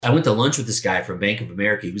I went to lunch with this guy from Bank of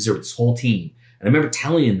America. He was there with his whole team. And I remember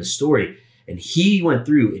telling him the story. And he went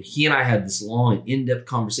through and he and I had this long and in-depth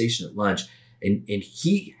conversation at lunch. And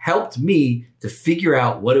he helped me to figure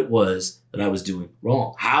out what it was that I was doing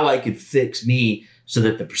wrong, how I could fix me so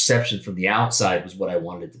that the perception from the outside was what I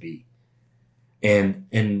wanted it to be. And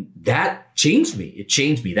that changed me. It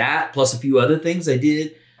changed me. That plus a few other things I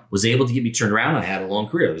did was able to get me turned around. I had a long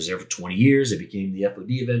career. I was there for 20 years. I became the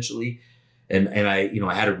FOD eventually. And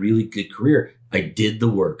I had a really good career. I did the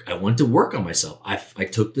work. I went to work on myself. I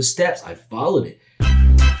took the steps. I followed it.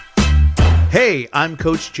 Hey, I'm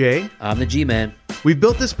Coach Jay. I'm the G-Man. We've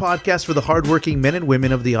built this podcast for the hardworking men and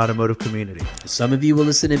women of the automotive community. Some of you will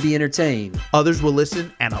listen and be entertained. Others will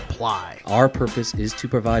listen and apply. Our purpose is to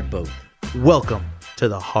provide both. Welcome to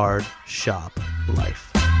the Hard Shop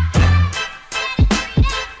Life.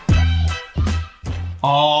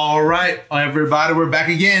 All right, everybody, we're back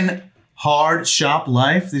again. Hard Shop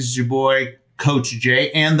Life. This is your boy, Coach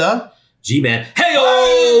Jay, and the G-Man.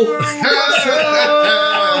 Hey-o!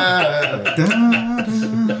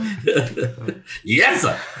 Yes,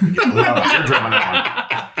 sir.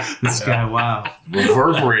 This guy, wow.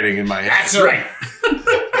 Reverberating in my head. That's right.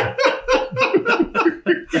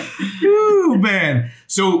 Ooh, man.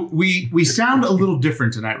 So we sound a little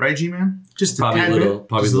different tonight, right, G-Man? Just a tad bit.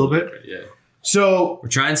 Probably Just a little bit. Yeah. So We're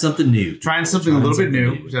trying something new. a little bit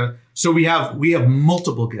new. So we have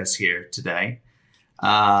multiple guests here today.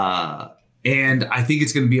 And I think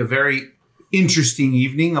it's going to be a very interesting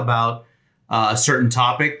evening about a certain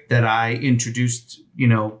topic that I introduced,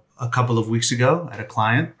 a couple of weeks ago at a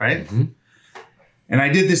client, right? Mm-hmm. And I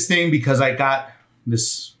did this thing because I got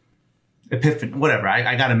this epiphany, whatever.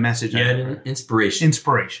 I got a message. Yeah, inspiration.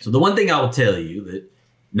 Inspiration. So the one thing I will tell you that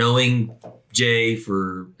knowing Jay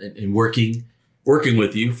and working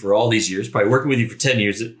with you for all these years, probably working with you for 10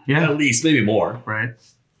 years at least, maybe more. Right.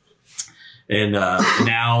 And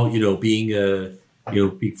now, being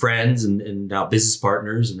friends and now business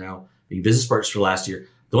partners and now being business partners for last year.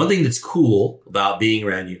 The one thing that's cool about being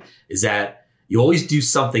around you is that you always do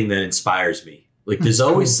something that inspires me. Like there's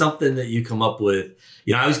always something that you come up with.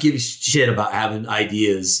 I always give you shit about having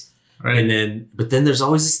ideas. Right. But then there's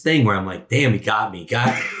always this thing where I'm like, damn, he got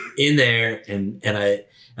in there. And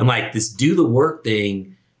I'm like, this do the work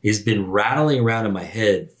thing has been rattling around in my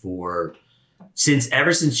head ever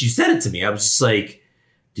since you said it to me. I was just like,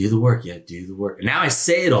 do the work. Yeah, do the work. And now I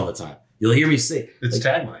say it all the time. You'll hear me say it's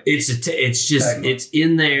tagline. It's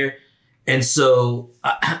in there. And so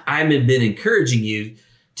I've been encouraging you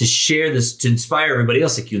to share this, to inspire everybody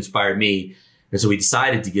else like you inspired me. And so we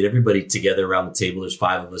decided to get everybody together around the table. There's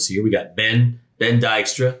 5 of us here. We got Ben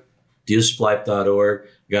Dykstra, dealershiplife.org.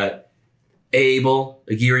 We got Abel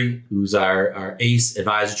Aguirre, who's our ACE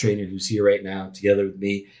advisor trainer, who's here right now together with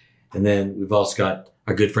me. And then we've also got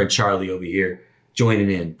our good friend Charlie over here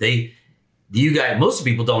joining in. You guys, most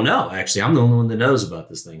people don't know, actually. I'm the only one that knows about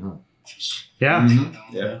this thing, huh? Yeah.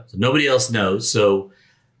 Mm-hmm. Yeah. So nobody else knows. So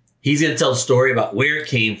he's going to tell a story about where it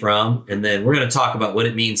came from. And then we're going to talk about what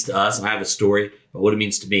it means to us. And I have a story about what it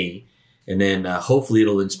means to me. And then hopefully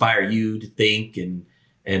it'll inspire you to think and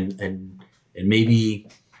maybe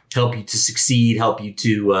help you to succeed, help you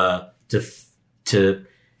to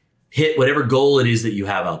hit whatever goal it is that you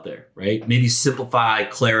have out there, right? Maybe simplify,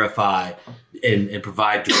 clarify, and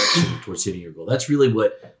provide direction towards hitting your goal. That's really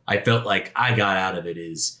what I felt like I got out of it.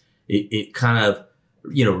 Is it kind of,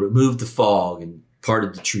 removed the fog and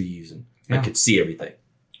parted the trees, and I could see everything.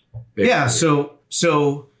 Very clear.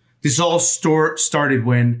 So this all started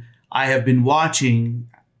when I have been watching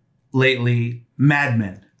lately Mad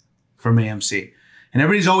Men from AMC. And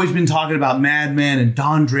everybody's always been talking about Mad Men and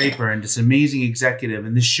Don Draper and this amazing executive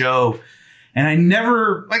and this show. And I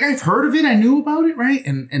never, I've heard of it. I knew about it, right?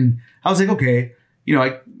 And I was like, okay,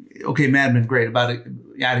 Mad Men, great, about it,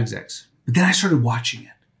 ad execs. But then I started watching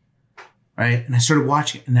it, right? And I started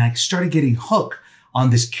watching it and I started getting hooked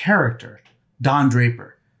on this character, Don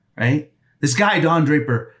Draper, right? This guy, Don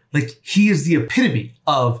Draper, he is the epitome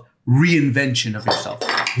of reinvention of yourself.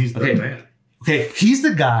 He's the man. Okay, he's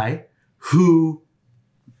the guy who,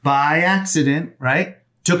 by accident, right,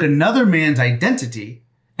 took another man's identity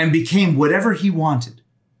and became whatever he wanted.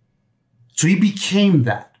 So he became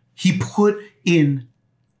that. He put in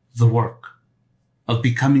the work of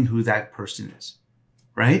becoming who that person is,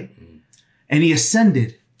 right? Mm-hmm. And he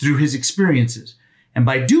ascended through his experiences. And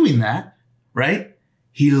by doing that, right,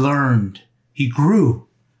 he learned, he grew,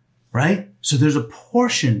 right? So there's a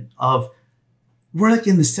portion of, we're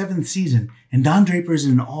in the 7th season and Don Draper is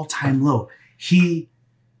in an all-time low. He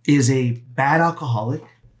is a bad alcoholic,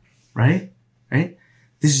 right?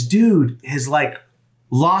 This dude has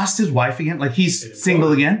lost his wife again. Like he's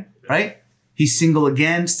single again, right? He's single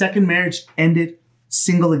again. Second marriage ended,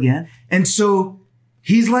 single again. And so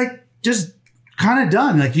he's like just kind of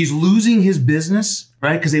done. Like he's losing his business,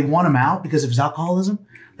 right? Because they want him out because of his alcoholism.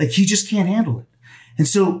 Like he just can't handle it. And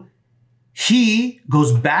so he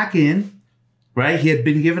goes back in, right? He had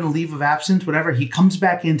been given a leave of absence, whatever. He comes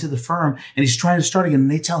back into the firm and he's trying to start again.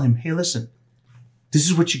 And they tell him, hey, listen, this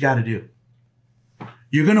is what you got to do.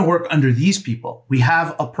 You're going to work under these people. We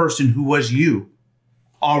have a person who was you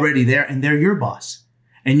already there and they're your boss.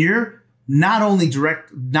 And you're not only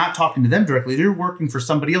not talking to them directly, you're working for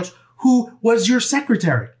somebody else who was your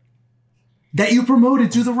secretary that you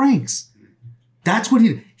promoted through the ranks. That's what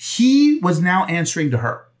he was now answering to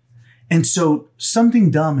her. And so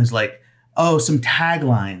something dumb is like, oh, some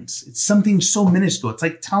taglines. It's something so minuscule. It's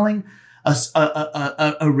like telling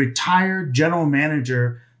a retired general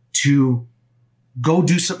manager to go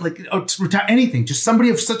do something like to retire anything. Just somebody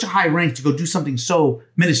of such a high rank to go do something so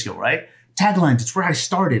minuscule, right? Taglines. It's where I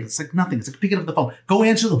started. It's like nothing. It's like picking up the phone. Go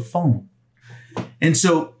answer the phone. And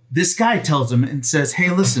so this guy tells him and says, hey,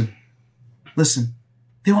 listen.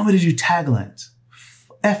 They want me to do taglines.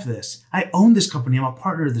 F this. I own this company. I'm a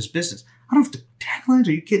partner of this business. I don't have to taglines.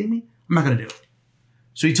 Are you kidding me? I'm not going to do it.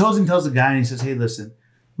 So he tells the guy and he says, hey, listen,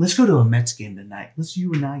 let's go to a Mets game tonight. Let's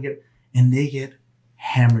you and I and they get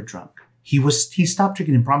hammered drunk. He stopped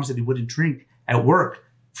drinking and promised that he wouldn't drink at work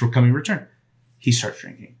for coming return. He starts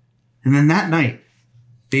drinking. And then that night,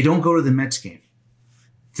 they don't go to the Mets game.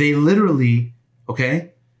 They literally,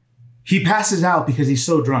 he passes out because he's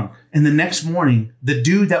so drunk. And the next morning, the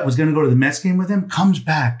dude that was going to go to the Mets game with him comes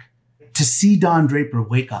back to see Don Draper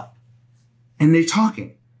wake up. And they're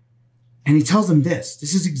talking. And he tells them this.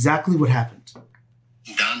 This is exactly what happened.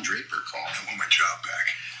 Don Draper called. I want my job back.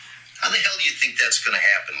 How the hell do you think that's going to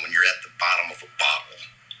happen when you're at the bottom of a bottle?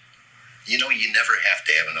 You know, you never have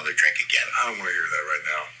to have another drink again. I don't want to hear that right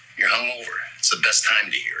now. You're hungover. It's the best time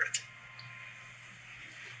to hear it.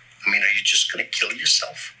 I mean, are you just going to kill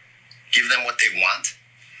yourself? Give them what they want?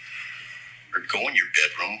 Or go in your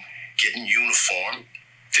bedroom, get in uniform,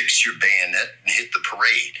 fix your bayonet, and hit the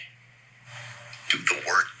parade? Do the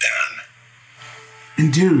work, Don.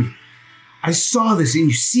 And dude, I saw this and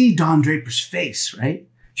you see Don Draper's face, right?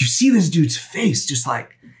 You see this dude's face, just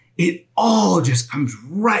like it all just comes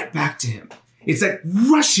right back to him. It's like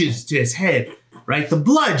rushes to his head, right? The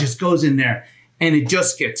blood just goes in there and it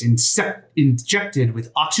just gets injected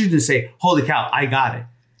with oxygen to say, holy cow, I got it.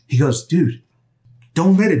 He goes, dude,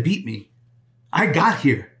 don't let it beat me. I got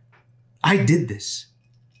here. I did this,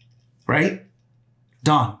 right?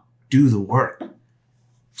 Don, do the work.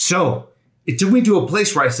 So it took me to a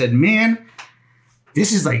place where I said, man,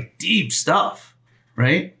 this is like deep stuff,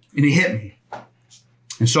 right? And it hit me.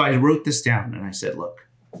 And so I wrote this down and I said, look,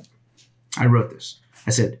 I wrote this.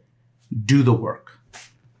 I said, do the work.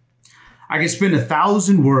 I can spend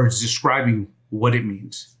 1,000 words describing what it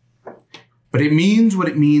means, but it means what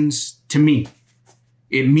it means to me.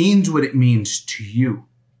 It means what it means to you.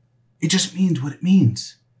 It just means what it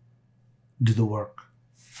means. Do the work.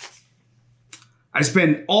 I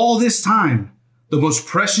spend all this time, the most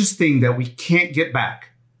precious thing that we can't get back,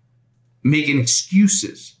 making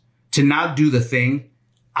excuses to not do the thing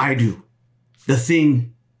I do, the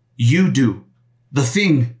thing you do, the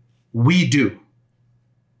thing we do.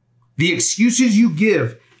 The excuses you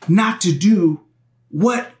give not to do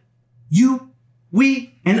what you,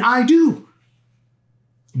 we, and I do.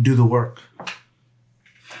 Do the work.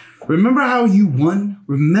 Remember how you won?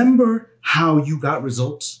 Remember how you got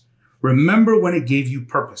results? Remember when it gave you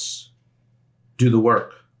purpose. Do the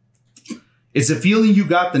work. It's a feeling you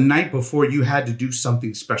got the night before you had to do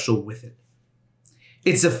something special with it.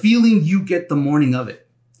 It's a feeling you get the morning of it.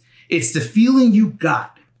 It's the feeling you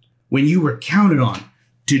got when you were counted on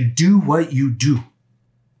to do what you do.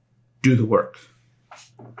 Do the work.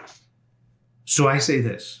 So I say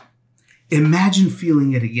this. Imagine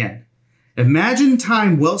feeling it again. Imagine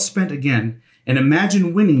time well spent again, and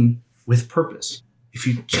imagine winning with purpose. If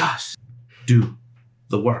you just do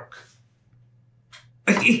the work.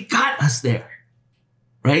 Like it got us there,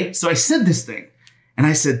 right? So I said this thing and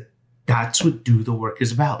I said, that's what do the work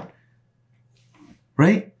is about,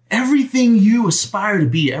 right? Everything you aspire to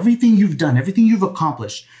be, everything you've done, everything you've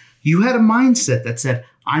accomplished, you had a mindset that said,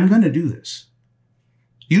 I'm going to do this.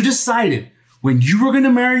 You decided when you were going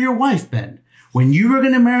to marry your wife, Ben, when you were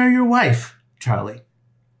going to marry your wife, Charlie,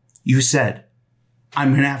 you said,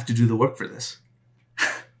 I'm going to have to do the work for this.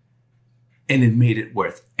 And it made it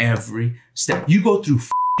worth every step. You go through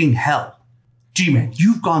fucking hell. G-Man,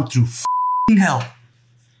 you've gone through fucking hell.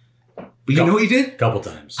 But you know what you did? Couple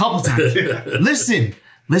times. Listen.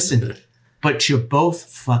 but you both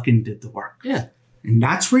fucking did the work. Yeah. And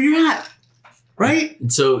that's where you're at. Right?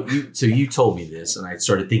 And so you told me this, and I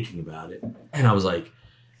started thinking about it, and I was like,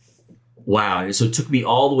 wow. And so it took me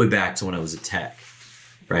all the way back to when I was a tech,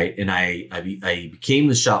 right? And I became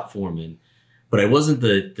the shop foreman, but I wasn't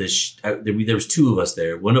there was two of us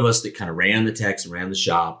there. One of us that kind of ran the techs and ran the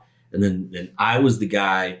shop, and then I was the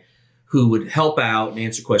guy who would help out and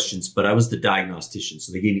answer questions, but I was the diagnostician.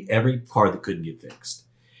 So they gave me every car that couldn't get fixed.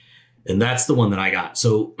 And that's the one that I got.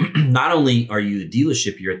 So not only are you the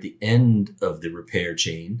dealership, you're at the end of the repair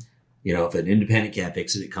chain. You know, if an independent can't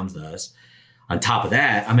fix it, it comes to us. On top of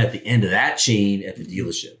that, I'm at the end of that chain at the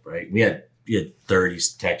dealership, right? We had 30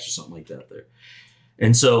 techs or something like that there.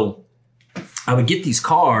 And so I would get these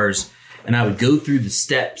cars and I would go through the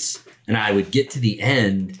steps and I would get to the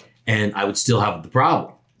end and I would still have the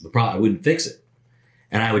problem. I wouldn't fix it.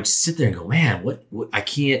 And I would just sit there and go, man, what I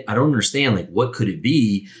don't understand. Like, what could it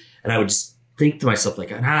be? And I would just think to myself,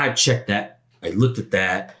 like, I checked that. I looked at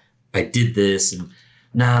that. I did this. And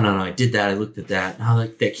no, I did that. I looked at that. No,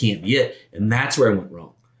 that can't be it. And that's where I went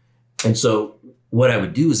wrong. And so what I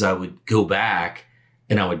would do is I would go back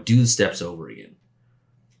and I would do the steps over again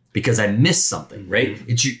because I missed something, right?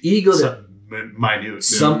 It's your ego that minute,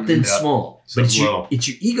 something small, but it's your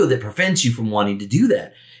ego that prevents you from wanting to do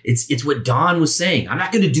that. It's what Don was saying. I'm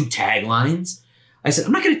not going to do taglines. I said,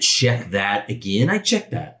 I'm not going to check that again. I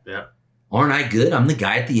checked that. Yeah. Aren't I good? I'm the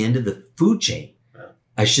guy at the end of the food chain. Yeah.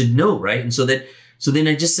 I should know, right? And so then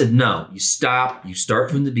I just said, no, you stop, you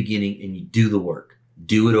start from the beginning and you do the work.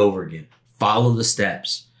 Do it over again. Follow the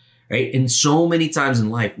steps, right? And so many times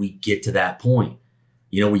in life, we get to that point,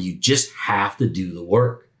 you know, where you just have to do the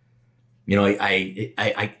work. You know,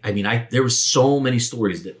 there were so many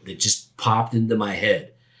stories that just popped into my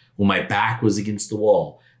head when my back was against the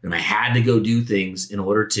wall. And I had to go do things in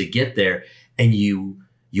order to get there. And you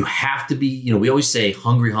have to be, you know, we always say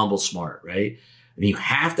hungry, humble, smart, right? And you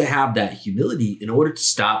have to have that humility in order to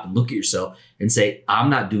stop and look at yourself and say, I'm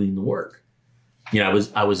not doing the work. You know,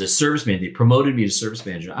 I was a service manager. They promoted me to service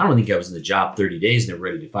manager. I don't think I was in the job 30 days and they were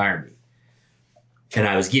ready to fire me. And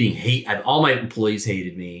I was getting hate. All my employees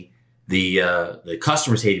hated me. The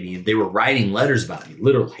customers hated me. And they were writing letters about me,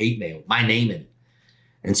 literal hate mail, my name in it.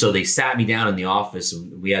 And so they sat me down in the office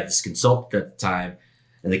and we had this consultant at the time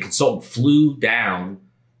and the consultant flew down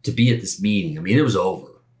to be at this meeting. I mean, it was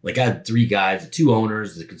over. Like I had 3 guys, the 2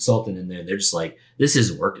 owners, the consultant in there. And they're just like, this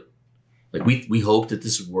isn't working. Like we hoped that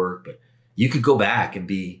this would work, but you could go back and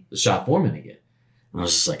be the shop foreman again. And I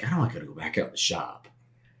was just like, I don't want to go back out in the shop.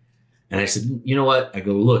 And I said, you know what? I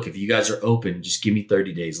go, look, if you guys are open, just give me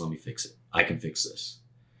 30 days. Let me fix it. I can fix this.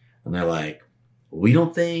 And they're like, we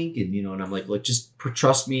don't think, and you know, and I'm like, look, just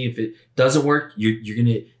trust me. If it doesn't work, you're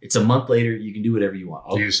gonna. It's a month later. You can do whatever you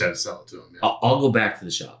want. You just have to sell it to them. Yeah. I'll go back to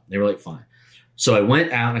the shop. They were like, fine. So I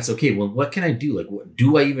went out and I said, okay, well, what can I do? Like,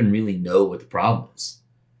 do I even really know what the problem is?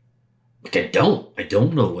 Like, I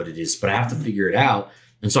don't know what it is, but I have to figure it out.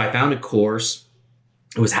 And so I found a course.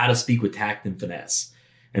 It was How to Speak with Tact and Finesse,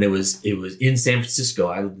 and it was in San Francisco.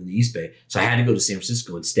 I lived in the East Bay, so I had to go to San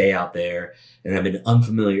Francisco and stay out there. And I'm in an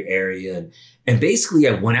unfamiliar area. And basically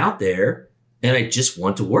I went out there and I just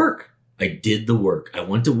went to work. I did the work. I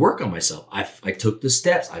went to work on myself. I took the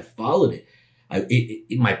steps. I followed it.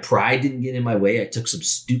 My pride didn't get in my way. I took some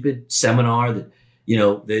stupid seminar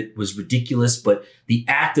that was ridiculous. But the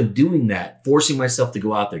act of doing that, forcing myself to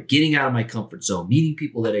go out there, getting out of my comfort zone, meeting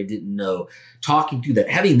people that I didn't know, talking to them,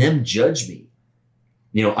 having them judge me.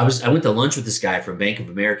 You know, I went to lunch with this guy from Bank of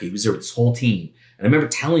America. He was there with his whole team. And I remember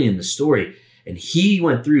telling him the story. And he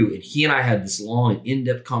went through and he and I had this long and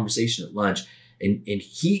in-depth conversation at lunch. And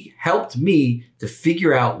he helped me to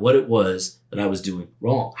figure out what it was that I was doing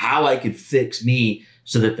wrong, how I could fix me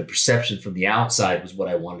so that the perception from the outside was what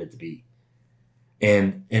I wanted it to be.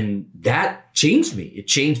 And that changed me. It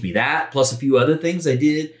changed me. That plus a few other things I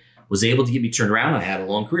did was able to get me turned around. I had a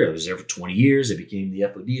long career. I was there for 20 years. I became the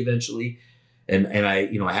FOD eventually. And I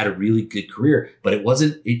had a really good career, but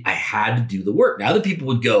I had to do the work. Now that people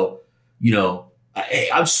would go, you know,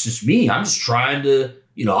 hey, I'm just me. I'm just trying to,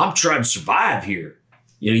 I'm trying to survive here.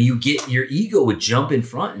 You know, your ego would jump in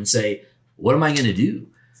front and say, what am I going to do?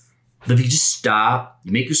 But if you just stop,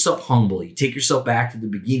 you make yourself humble, you take yourself back to the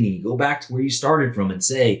beginning, you go back to where you started from and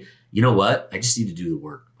say, you know what? I just need to do the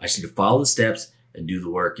work. I just need to follow the steps and do the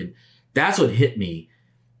work. And that's what hit me.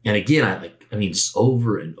 And again, just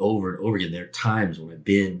over and over and over again, there are times when I've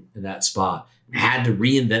been in that spot and had to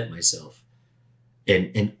reinvent myself.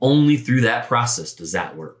 And only through that process does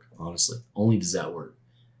that work, honestly. Only does that work.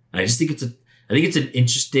 And I just think it's an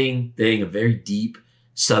interesting thing, a very deep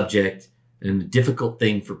subject, and a difficult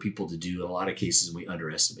thing for people to do. In a lot of cases, we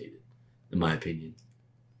underestimate it. in my opinion.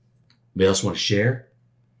 Anybody else want to share?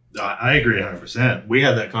 I agree 100%. We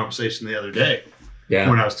had that conversation the other day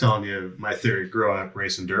when I was telling you my theory growing up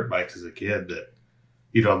racing dirt bikes as a kid that,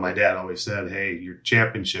 my dad always said, hey, your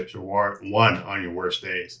championships are won on your worst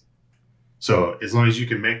days. So as long as you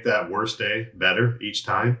can make that worst day better each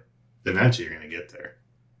time, eventually you're going to get there.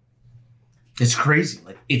 It's crazy.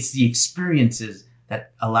 Like, it's the experiences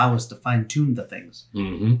that allow us to fine tune the things.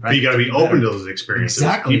 Mm-hmm. But you got to be open to those experiences.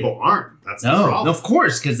 Exactly. People aren't. That's the problem. No, of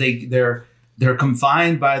course, because they're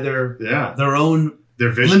confined by their own their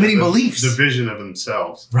vision limiting beliefs. The vision of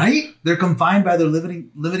themselves. Right? They're confined by their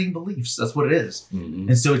limiting beliefs. That's what it is. Mm-hmm.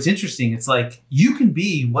 And so it's interesting. It's like you can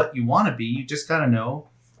be what you want to be. You just got to know.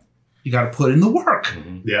 You got to put in the work.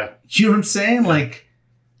 Mm-hmm. Yeah. You know what I'm saying? Like,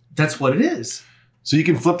 that's what it is. So you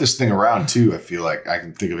can flip this thing around too. I feel like I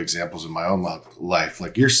can think of examples in my own life.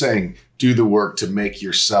 Like you're saying, do the work to make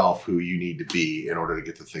yourself who you need to be in order to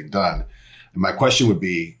get the thing done. And my question would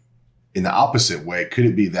be, in the opposite way, could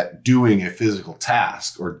it be that doing a physical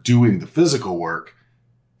task or doing the physical work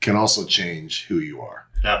can also change who you are?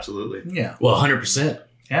 Absolutely. Yeah. Well, 100%.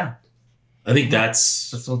 Yeah. I think that's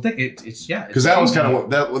the whole thing. It's because that was kind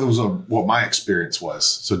of what my experience was.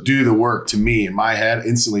 So do the work to me in my head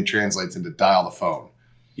instantly translates into dial the phone.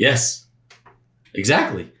 yes,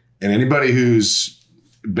 exactly. And anybody who's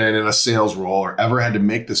been in a sales role or ever had to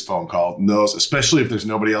make this phone call knows, especially if there's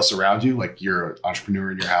nobody else around you, like you're an entrepreneur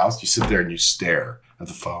in your house, you sit there and you stare at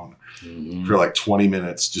the phone for like 20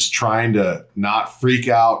 minutes, just trying to not freak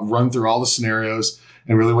out, run through all the scenarios.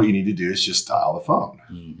 And really what you need to do is just dial the phone.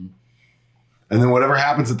 Mm-hmm. And then whatever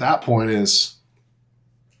happens at that point is,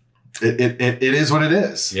 it is what it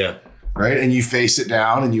is. Yeah. Right. And you face it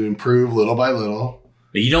down and you improve little by little.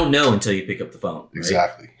 But you don't know until you pick up the phone. Right?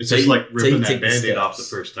 Exactly. It's So just you- like so you ripping take that the Band-Aid off steps.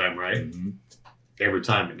 the first time, right? Mm-hmm. Every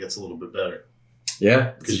time it gets a little bit better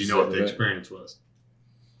Yeah. because you know what the experience was.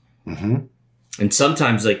 Mm-hmm. And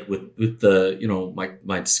sometimes, like with the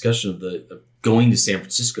my discussion of going to San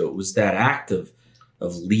Francisco, it was that act of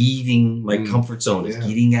leaving my comfort zone, of Yeah.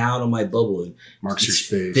 getting out of my bubble. And Marks your it's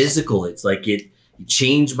space. physical. It's like it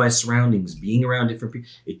changed my surroundings, being around different people.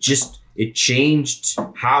 It changed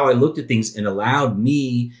how I looked at things and allowed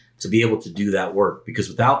me to be able to do that work, because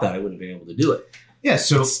without that, I wouldn't have been able to do it. Yeah.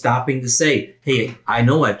 So It's stopping to say, hey, I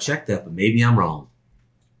know I've checked that, but maybe I'm wrong.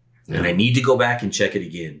 And I need to go back and check it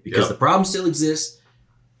again because the problem still exists.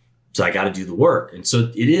 So I got to do the work. And so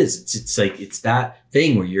it is. It's like it's that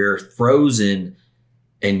thing where you're frozen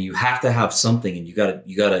and you have to have something, and you gotta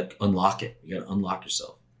unlock it. You gotta unlock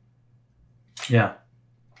yourself. yeah,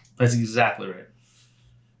 that's exactly right.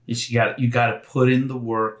 You got to put in the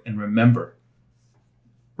work and remember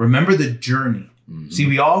the journey. Mm-hmm. See,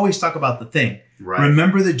 we always talk about the thing. Right.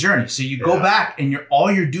 Remember the journey. So you go Yeah. back and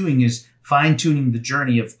all you're doing is fine tuning the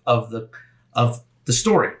journey of the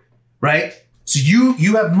story, right? So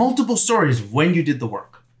you have multiple stories of when you did the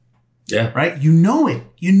work, Yeah. right? You know it.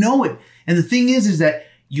 And the thing is that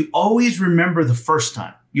you always remember the first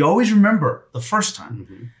time. You always remember the first time,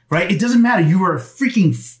 Mm-hmm. right? It doesn't matter. You were a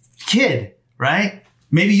freaking kid, right?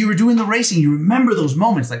 Maybe you were doing the racing. You remember those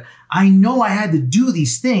moments. Like, I know I had to do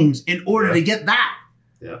these things in order to get that.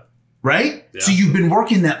 Yeah. Right? Yeah. So you've been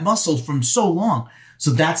working that muscle from so long.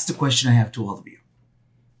 So that's the question I have to all of you.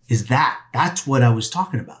 That's what I was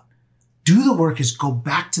talking about. Do the work is go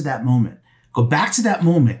back to that moment. Go back to that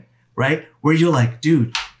moment, right? Where you're like,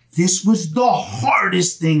 dude, this was the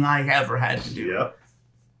hardest thing I ever had to do. Yeah.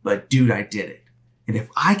 But dude, I did it. And if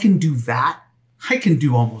I can do that, I can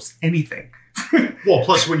do almost anything. Well,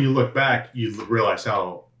 plus when you look back, you realize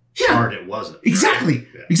how hard it wasn't. Exactly.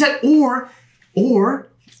 Yeah. Exactly. Or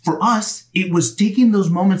for us, it was taking those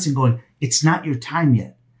moments and going, it's not your time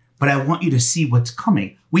yet, but I want you to see what's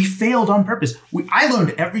coming. We failed on purpose. I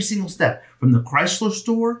learned every single step from the Chrysler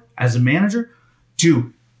store as a manager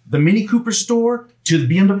to the Mini Cooper store to the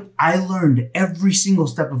BMW. I learned every single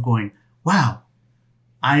step of going, wow,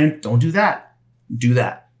 don't do that. Do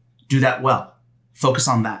that. Do that well. Focus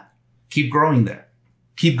on that. Keep growing there.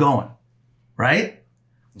 Keep going. Right?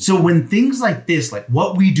 So when things like this, like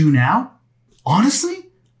what we do now, honestly,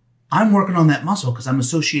 I'm working on that muscle because I'm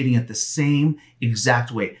associating it the same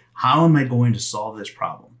exact way. How am I going to solve this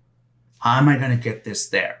problem? How am I going to get this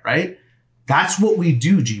there? Right? That's what we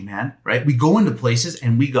do, G-Man. Right? We go into places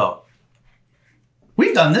and we go,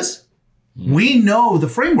 we've done this. We know the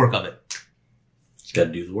framework of it. Just got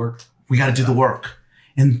to do the work. We got to do the work.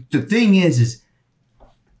 And the thing is,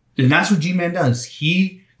 and that's what G-Man does.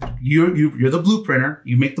 You're the blueprinter.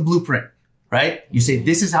 You make the blueprint, right? You say,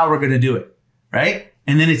 this is how we're going to do it, right?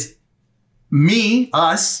 And then it's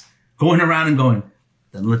us, going around and going,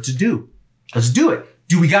 then let's do it.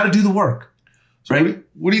 we got to do the work? So Right?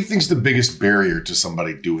 what do you think is the biggest barrier to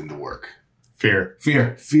somebody doing the work? Fear.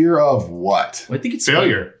 Fear of what? Well, I think it's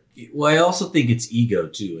Failure. Well, I also think it's ego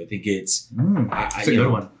too. I think it's That's a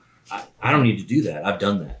good one. I don't need to do that. I've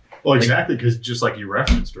done that. Well, exactly, because just like you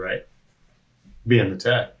referenced, right? Being the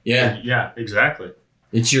tech. Yeah. Yeah, exactly.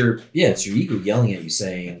 It's your ego yelling at you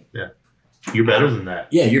saying, You're better than that.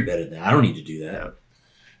 yeah, you're better than that. I don't need to do that.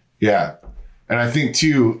 Yeah. And I think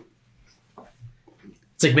too,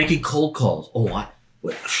 It's like making cold calls. Oh, what?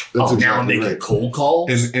 That's Now I'm exactly making right. cold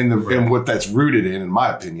calls? and what that's rooted in my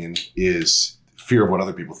opinion, is fear of what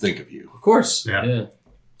other people think of you. Of course. Yeah.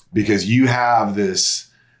 Because you have this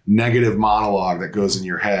negative monologue that goes in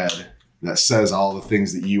your head that says all the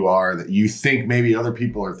things that you are, that you think maybe other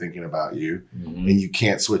people are thinking about you, and you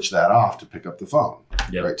can't switch that off to pick up the phone,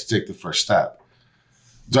 Yep. right? To take the first step.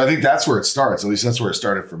 So I think that's where it starts. At least that's where it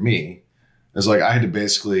started for me. It's like I had to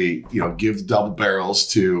basically, give the double barrels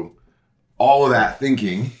to all of that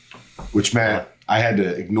thinking, which meant I had to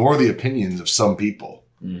ignore the opinions of some people,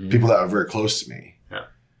 people that were very close to me. Yeah.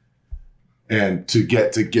 And to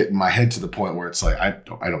get my head to the point where it's like, I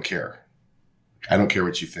don't care. I don't care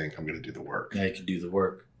what you think. I'm going to do the work. I can do the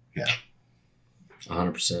work. Yeah.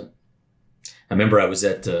 100%. I remember I was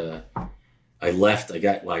at, I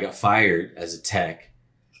got fired as a tech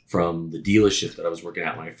from the dealership that I was working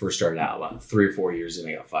at when I first started out. About 3 or 4 years in,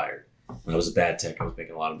 I got fired. When I was a bad tech, I was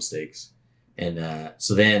making a lot of mistakes. And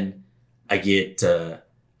so then I get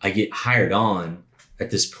hired on at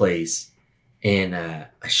this place, and I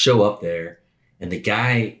show up there, and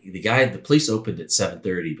the place opened at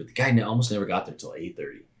 7:30, but the guy almost never got there till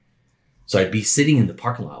 8:30. So I'd be sitting in the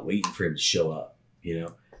parking lot waiting for him to show up,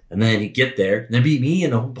 and then he'd get there, and there'd be me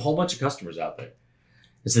and a whole bunch of customers out there.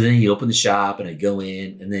 And so then he'd open the shop, and I'd go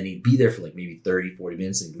in, and then he'd be there for like maybe 30, 40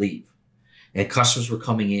 minutes, and he'd leave. And customers were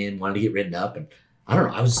coming in, wanted to get written up, and I don't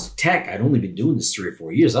know, I was tech. I'd only been doing this 3 or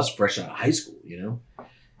 4 years. I was fresh out of high school,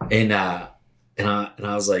 And I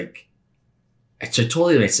was like, so I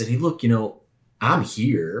told him, I said, hey, look, I'm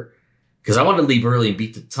here because I wanted to leave early and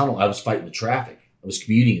beat the tunnel. I was fighting the traffic. I was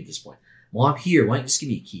commuting at this point. Well, I'm here. Why don't you just give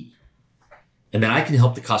me a key? And then I can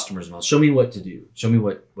help the customers and I'll show me what to do. Show me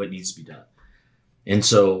what needs to be done. And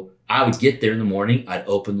so I would get there in the morning. I'd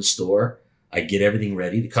open the store. I'd get everything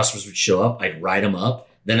ready. The customers would show up. I'd write them up.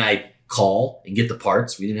 Then I'd call and get the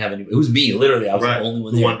parts. We didn't have any. It was me, literally. I was the only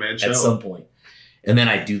one there one-man show. at some point. And then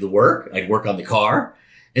I'd do the work. I'd work on the car.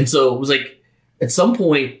 And so it was like, at some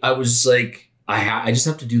point, I was just like, I just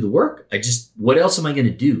have to do the work. What else am I going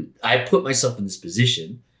to do? I put myself in this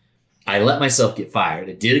position. I let myself get fired.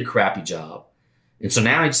 I did a crappy job. And so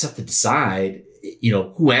now I just have to decide,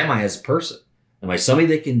 who am I as a person? Am I somebody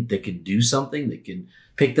that can do something, that can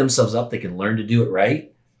pick themselves up, that can learn to do it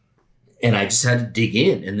right? And I just had to dig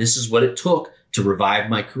in. And this is what it took to revive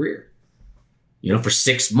my career. For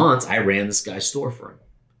 6 months, I ran this guy's store for him.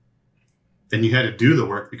 Then you had to do the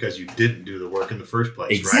work because you didn't do the work in the first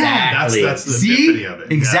place, Exactly. right? That's the epiphany of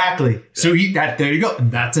it. Exactly. Yeah. So there you go.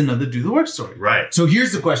 And that's another do the work story. Right. So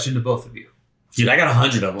here's the question to both of you. Dude, I got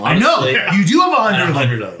 100 of them. I know. honestly. You do have I got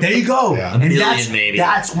 100 of them. There you go. Yeah. And A million, that's, maybe.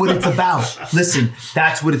 that's what it's about. Listen,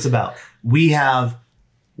 that's what it's about. We have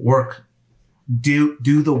work, do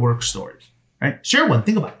the work stories, right? Share one.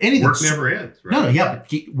 Think about it. Anything. Work never ends, right? No, yeah.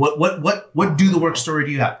 But what do the work story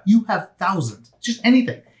do you have? You have thousands. Just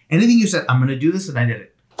anything. Anything you said, I'm going to do this, and I did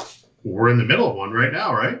it. We're in the middle of one right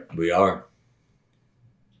now, right? We are.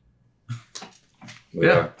 We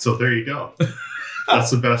are. So there you go.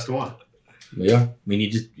 That's the best one. We are. We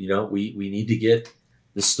need to, we need to get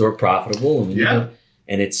the store profitable, and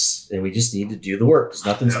we just need to do the work. There's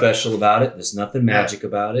nothing special about it. There's nothing magic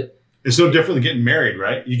about it. It's no different than getting married,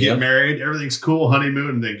 right? You get Yep. married, everything's cool, honeymoon,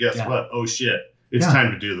 and then guess what? Oh shit, it's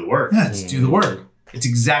time to do the work. Yeah, let's do the work. It's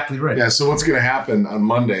exactly right. Yeah. So what's going to happen on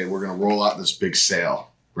Monday? We're going to roll out this big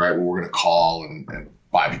sale, right? Where we're going to call and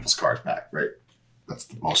buy people's cars back, right? That's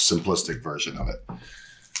the most simplistic version of it.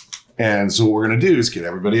 And so what we're going to do is get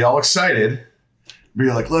everybody all excited. Be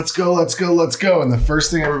like, let's go, let's go, let's go. And the first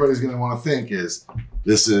thing everybody's going to want to think is,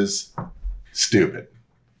 this is stupid,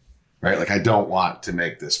 right? Like, I don't want to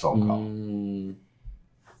make this phone call.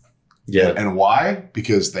 Yeah. And why?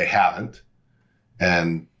 Because they haven't.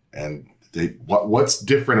 And what's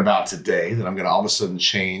different about today that I'm going to all of a sudden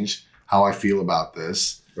change how I feel about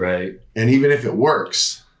this? Right. And even if it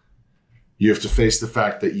works, you have to face the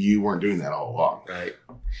fact that you weren't doing that all along. Right.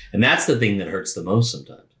 And that's the thing that hurts the most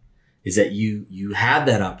sometimes, is that you had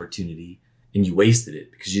that opportunity and you wasted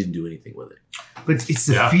it because you didn't do anything with it. But it's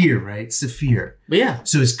the fear, right? It's the fear. But yeah.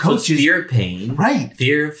 So as coaches, so fear of pain, right?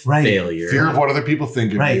 Fear of failure, fear of what other people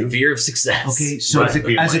think of you, fear of success. Okay, so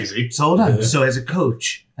so hold on. So as a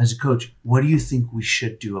coach, what do you think we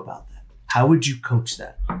should do about that? How would you coach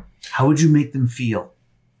that? How would you make them feel?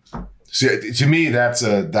 See, to me, that's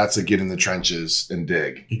a get in the trenches and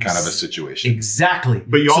dig kind of a situation. Exactly.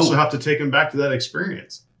 But you also have to take them back to that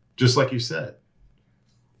experience, just like you said.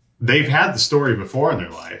 They've had the story before in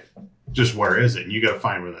their life. Just where is it? And you got to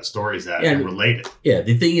find where that story's at and relate it. Yeah,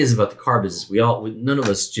 the thing is about the car business, none of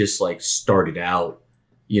us just like started out,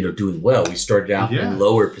 doing well. We started out in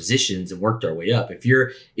lower positions and worked our way up. If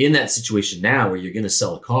you're in that situation now where you're going to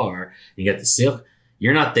sell a car, and you got the sale,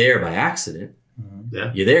 you're not there by accident.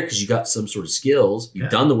 Yeah. You're there because you got some sort of skills. You've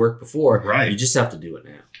done the work before. Right. You just have to do it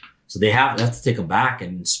now. So they have to take them back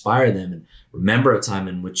and inspire them and remember a time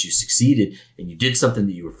in which you succeeded and you did something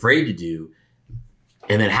that you were afraid to do.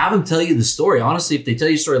 And then have them tell you the story. Honestly, if they tell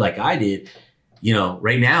you a story like I did,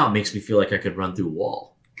 right now it makes me feel like I could run through a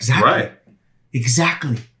wall. Exactly. Right.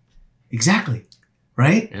 Exactly.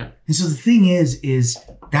 Right? Yeah. And so the thing is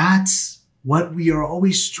that's what we are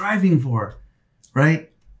always striving for. Right?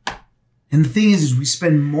 And the thing is we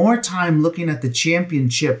spend more time looking at the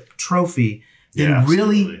championship trophy than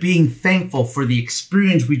really being thankful for the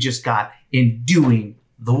experience we just got in doing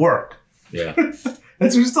the work. Yeah.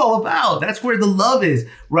 That's what it's all about. That's where the love is.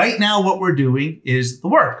 Right now, what we're doing is the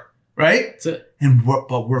work, right? That's it.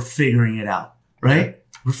 But we're figuring it out, right?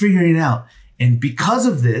 Yeah. We're figuring it out. And because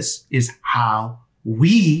of this is how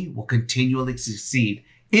we will continually succeed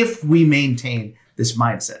if we maintain this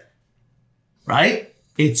mindset, right?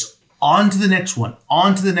 It's on to the next one,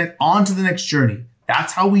 on to the next journey.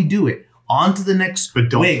 That's how we do it. On to the next. But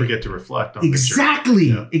don't forget to reflect on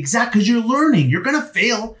exactly, because you're learning. You're gonna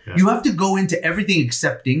fail. Yeah. You have to go into everything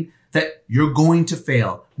accepting that you're going to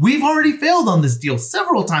fail. We've already failed on this deal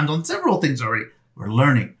several times on several things already. We're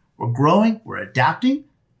learning. We're growing. We're adapting,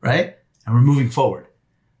 right? And we're moving forward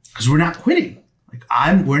because we're not quitting.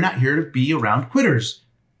 We're not here to be around quitters,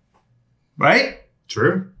 right?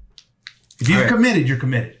 True. If you've committed, you're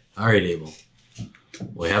committed. All right, Abel.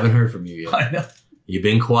 We haven't heard from you yet. I know. You've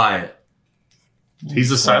been quiet. He's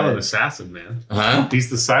the silent assassin, man. Huh?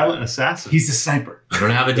 He's the silent assassin. He's the sniper. You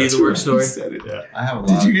don't have a do the work story? Yeah. I have a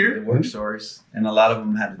lot of work stories, and a lot of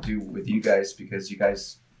them had to do with you guys because you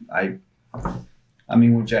guys, I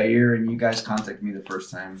mean, with Jair and you guys contacted me the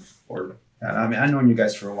first time. I've known you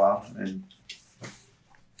guys for a while, and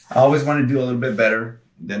I always wanted to do a little bit better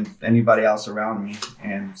than anybody else around me,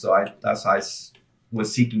 and so that's how I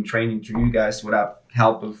was seeking training through you guys without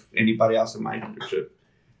help of anybody else in my leadership.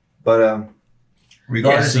 But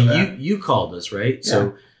regardless of that, you called us, right? Yeah.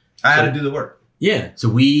 So I had to do the work. Yeah. So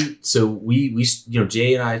we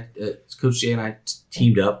Jay and I, Coach Jay and I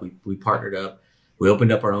teamed up. We partnered up. We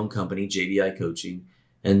opened up our own company, JDI Coaching,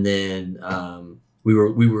 and then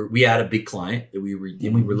we had a big client that we were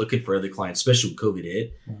looking for other clients, especially when COVID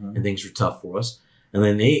hit and things were tough for us. And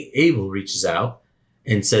then Abel reaches out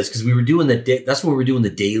and says, because we were doing that's when we were doing the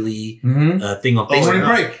daily thing on Facebook. Morning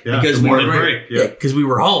break. Yeah, because morning break. Yeah, because we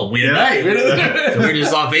were home. We had night. So we were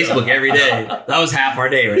just on Facebook every day. That was half our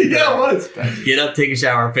day, right? Yeah, it was. Get up, take a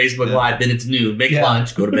shower, Facebook Live, then it's noon, make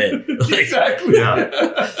lunch, go to bed. Exactly.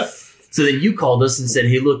 Yeah. So then you called us and said,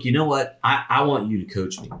 hey, look, you know what? I want you to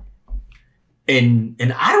coach me.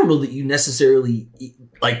 And I don't know that you necessarily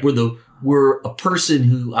we're a person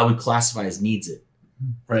who I would classify as needs it.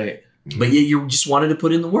 Right. But yet you just wanted to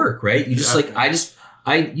put in the work, right? You just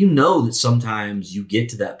that sometimes you get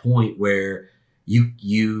to that point where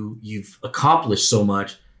you've accomplished so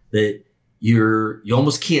much that you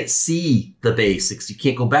almost can't see the basics. You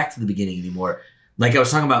can't go back to the beginning anymore. Like I was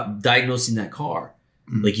talking about diagnosing that car.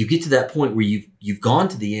 Mm-hmm. Like you get to that point where you've gone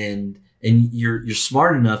to the end and you're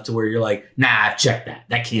smart enough to where you're like, nah, I've checked that.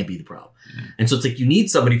 That can't be the problem. Mm-hmm. And so it's like you need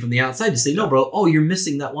somebody from the outside to say, no, bro, you're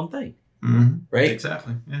missing that one thing. Mm-hmm. Right?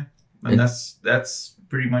 Exactly. Yeah. And that's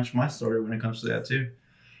pretty much my story when it comes to that too.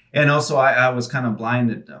 And also I was kind of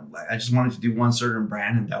blinded. I just wanted to do one certain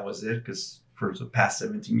brand and that was it. Because for the past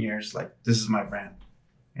 17 years, this is my brand.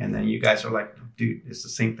 And then you guys are like, dude, it's the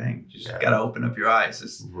same thing. You just got to open up your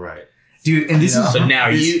eyes. Right. Dude, and this is so now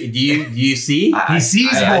do you see? He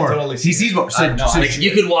sees more. Totally see he sees more. So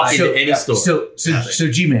you could walk into any store. So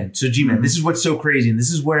G-Man, this is what's so crazy, and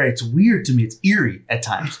this is where it's weird to me. It's eerie at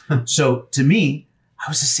times. So to me, I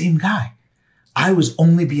was the same guy. I was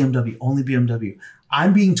only BMW.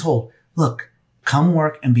 I'm being told, look, come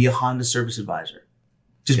work and be a Honda service advisor.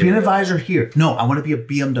 Just be an advisor here. No, I want to be a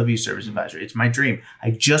BMW service advisor. It's my dream.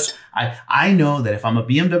 I know that if I'm a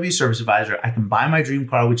BMW service advisor, I can buy my dream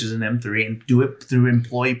car, which is an M3, and do it through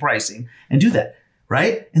employee pricing and do that.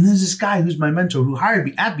 Right? And there's this guy who's my mentor who hired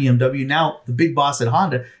me at BMW, now the big boss at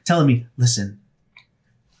Honda, telling me, listen,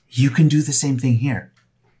 you can do the same thing here.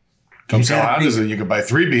 Come tell Honda's that you can buy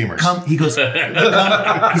 3 Beamers. He goes,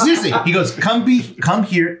 seriously, he goes, come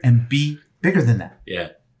here and be bigger than that. Yeah.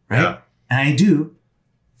 Right? Yeah. And I do.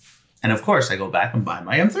 And of course, I go back and buy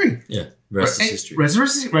my M3. Yeah. Rest is history.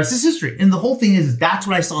 Rest is history. And the whole thing is that's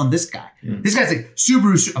what I saw in this guy. This guy's like,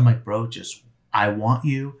 Subaru. I'm like, bro, I want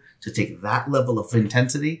you to take that level of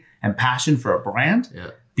intensity and passion for a brand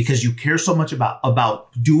because you care so much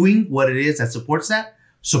about doing what it is that supports that.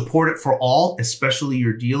 Support it for all, especially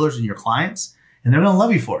your dealers and your clients, and they're going to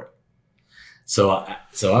love you for it. So I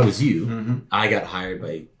was you. Mm-hmm. I got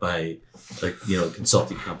hired by a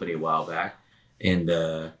consulting company a while back, and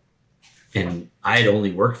I had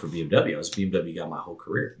only worked for BMW. I was BMW guy my whole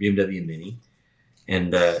career, BMW and Mini,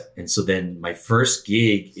 and so then my first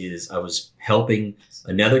gig is I was helping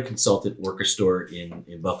another consultant work a store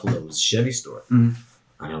in Buffalo. It was a Chevy store, and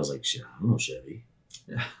I was like, shit, I don't know Chevy.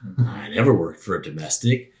 I never worked for a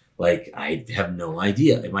domestic. Like, I have no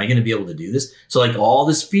idea. Am I going to be able to do this? So like all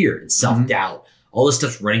this fear and self-doubt, all this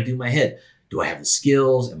stuff's running through my head. Do I have the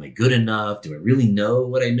skills? Am I good enough? Do I really know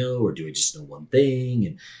what I know? Or do I just know one thing?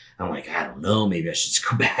 And I'm like, I don't know. Maybe I should just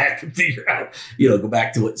go back and figure out, go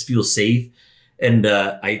back to what feels safe. And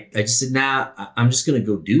I just said, nah, I'm just going to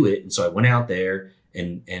go do it. And so I went out there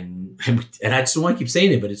and I just don't want to keep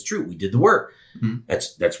saying it, but it's true. We did the work. Mm-hmm.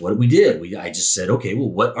 That's what we did. I just said, okay, well,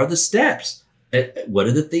 what are the steps? What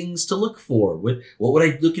are the things to look for? What would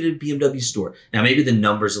I look at a BMW store? Now, maybe the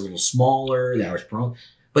number's a little smaller, the hours per hour,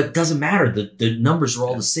 but it doesn't matter. The numbers are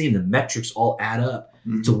all the same. The metrics all add up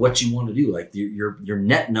to what you want to do. Like your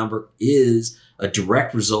net number is a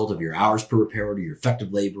direct result of your hours per repair order, your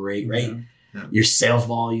effective labor rate, right? Yeah. Your sales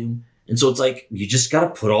volume. And so it's like, you just got to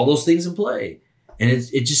put all those things in play. And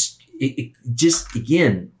it just,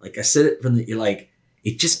 again, like I said it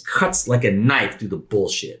it just cuts like a knife through the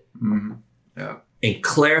bullshit. Mm-hmm. Yeah. And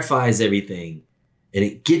clarifies everything. And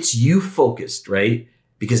it gets you focused, right?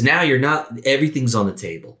 Because now everything's on the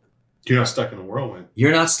table. You're not stuck in the whirlwind.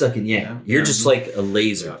 You're not stuck in, You're just like a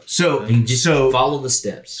laser. So you just follow the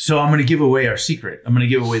steps. So I'm going to give away our secret. I'm going to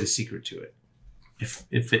give away the secret to it.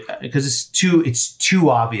 Because it's too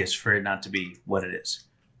obvious for it not to be what it is,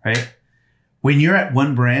 right? When you're at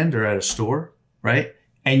one brand or at a store, right,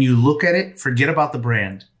 and you look at it, forget about the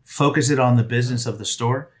brand, focus it on the business of the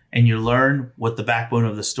store, and you learn what the backbone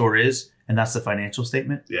of the store is, and that's the financial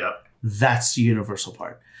statement. Yeah. That's the universal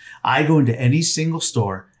part. I go into any single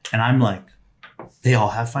store, and I'm like, they all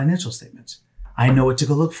have financial statements. I know what to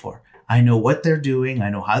go look for. I know what they're doing.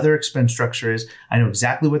 I know how their expense structure is. I know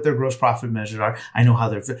exactly what their gross profit measures are. I know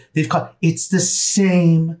how it's the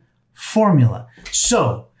same formula.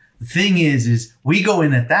 So the thing is we go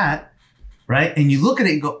in at that, right? And you look at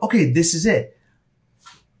it and go, okay, this is it.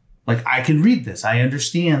 Like, I can read this. I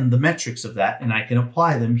understand the metrics of that, and I can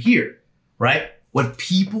apply them here, right? What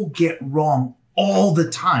people get wrong all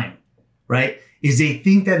the time, right, is they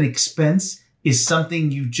think that expense is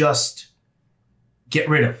something you just get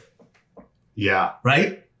rid of. Yeah.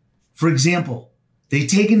 Right? For example, they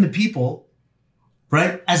take into people,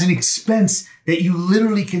 right, as an expense that you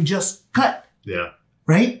literally can just cut. Yeah.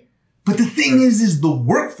 Right? But the thing is the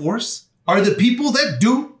workforce are the people that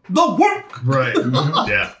do the work. Right.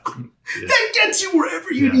 Yeah. That gets you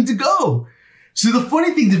wherever you need to go. So the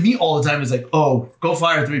funny thing to me all the time is like, oh, go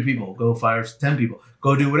fire 3 people. Go fire 10 people.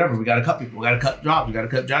 Go do whatever. We got to cut people. We got to cut jobs. We got to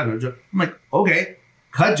cut jobs. I'm like, okay,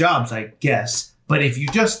 cut jobs, I guess. But if you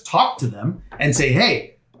just talk to them and say,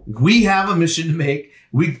 hey, we have a mission to make.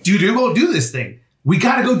 We go do this thing. We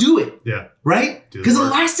got to go do it. Yeah. Right? Because the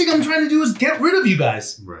last thing I'm trying to do is get rid of you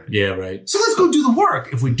guys. Right. Yeah, right. So let's go do the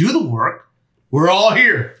work. If we do the work, we're all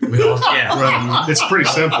here. Right. It's pretty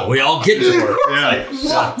simple. We all get to work. Yeah. Like,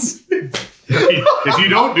 what? If you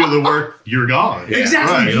don't do the work, you're gone. Yeah.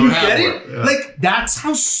 Exactly. Right. You get it? Yeah. Like, that's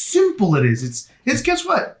how simple it is. It's guess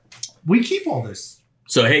what? We keep all this.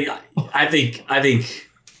 So hey, I think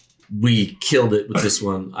we killed it with this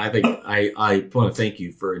one. I think I want to thank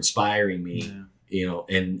you for inspiring me. Yeah.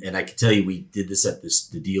 And I can tell you, we did this at the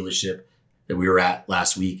dealership that we were at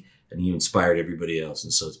last week, and you inspired everybody else.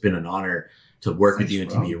 And so it's been an honor to work with you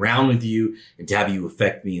and to be around with you and to have you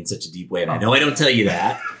affect me in such a deep way. And I know I don't tell you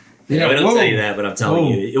that. I don't tell you that, but I'm telling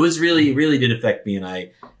you, it was really did affect me, and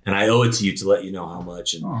I owe it to you to let you know how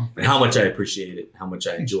much and how much I appreciate it, how much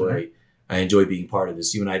I enjoy I enjoy being part of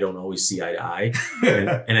this. You and I don't always see eye to eye,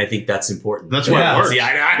 and I think that's important. That's why it works. See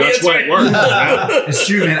eye to eye. That's why it works. It's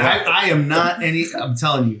true, man. I am not I'm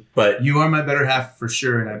telling you, But you are my better half for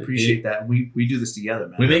sure, and I appreciate that. We do this together,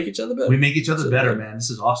 man. we make each other better. We make each other better, man. This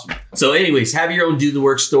is awesome. So anyways, have your own do the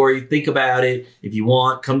work story. Think about it. If you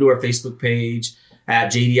want, come to our Facebook page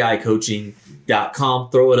at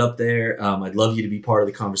jdicoaching.com. Throw it up there. I'd love you to be part of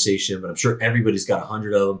the conversation, but I'm sure everybody's got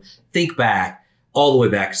 100 of them. Think back, all the way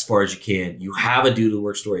back as far as you can. You have a do the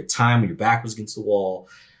work story, a time when your back was against the wall,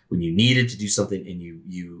 when you needed to do something and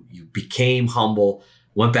you became humble,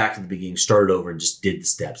 went back to the beginning, started over and just did the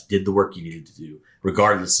steps, did the work you needed to do,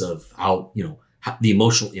 regardless of how, the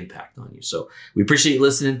emotional impact on you. So we appreciate you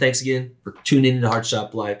listening. Thanks again for tuning into Heart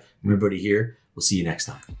Shop Live. From everybody here, we'll see you next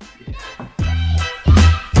time.